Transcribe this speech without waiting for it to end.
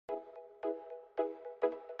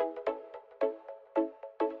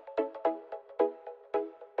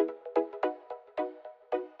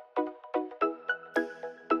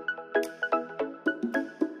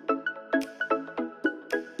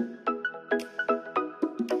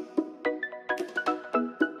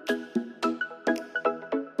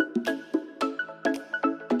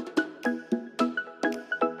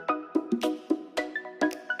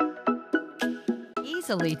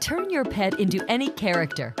easily turn your pet into any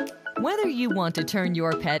character. Whether you want to turn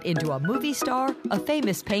your pet into a movie star, a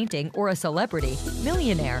famous painting, or a celebrity,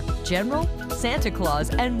 millionaire, general, Santa Claus,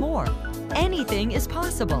 and more, anything is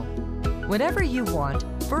possible. Whatever you want,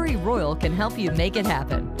 Furryroyal can help you make it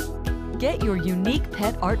happen. Get your unique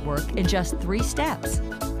pet artwork in just 3 steps.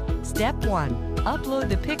 Step 1. Upload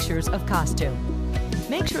the pictures of costume.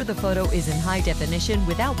 Make sure the photo is in high definition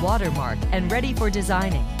without watermark and ready for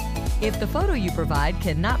designing. If the photo you provide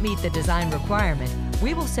cannot meet the design requirement,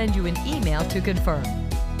 we will send you an email to confirm.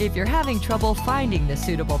 If you're having trouble finding the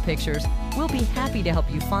suitable pictures, we'll be happy to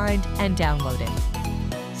help you find and download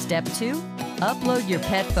it. Step 2. Upload your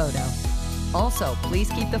pet photo. Also, please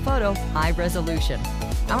keep the photo high resolution.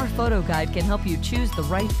 Our photo guide can help you choose the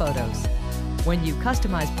right photos. When you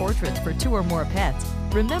customize portraits for 2 or more pets,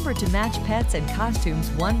 remember to match pets and costumes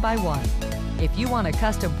one by one. If you want a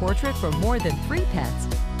custom portrait for more than 3 pets,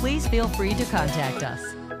 please feel free to contact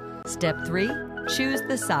us. Step 3. Choose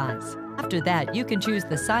the size. After that, you can choose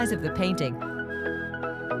the size of the painting.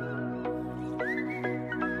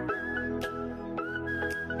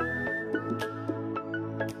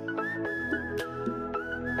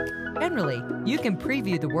 Generally, you can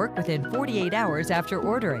preview the work within 48 hours after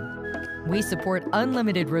ordering. We support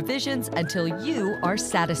unlimited revisions until you are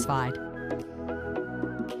satisfied.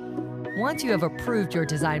 Once you have approved your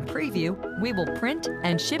design preview, we will print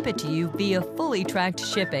and ship it to you via fully tracked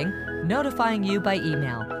shipping, notifying you by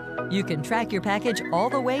email. You can track your package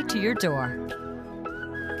all the way to your door.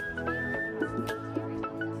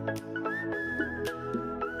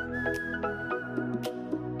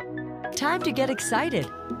 Time to get excited!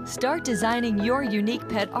 Start designing your unique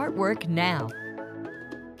pet artwork now.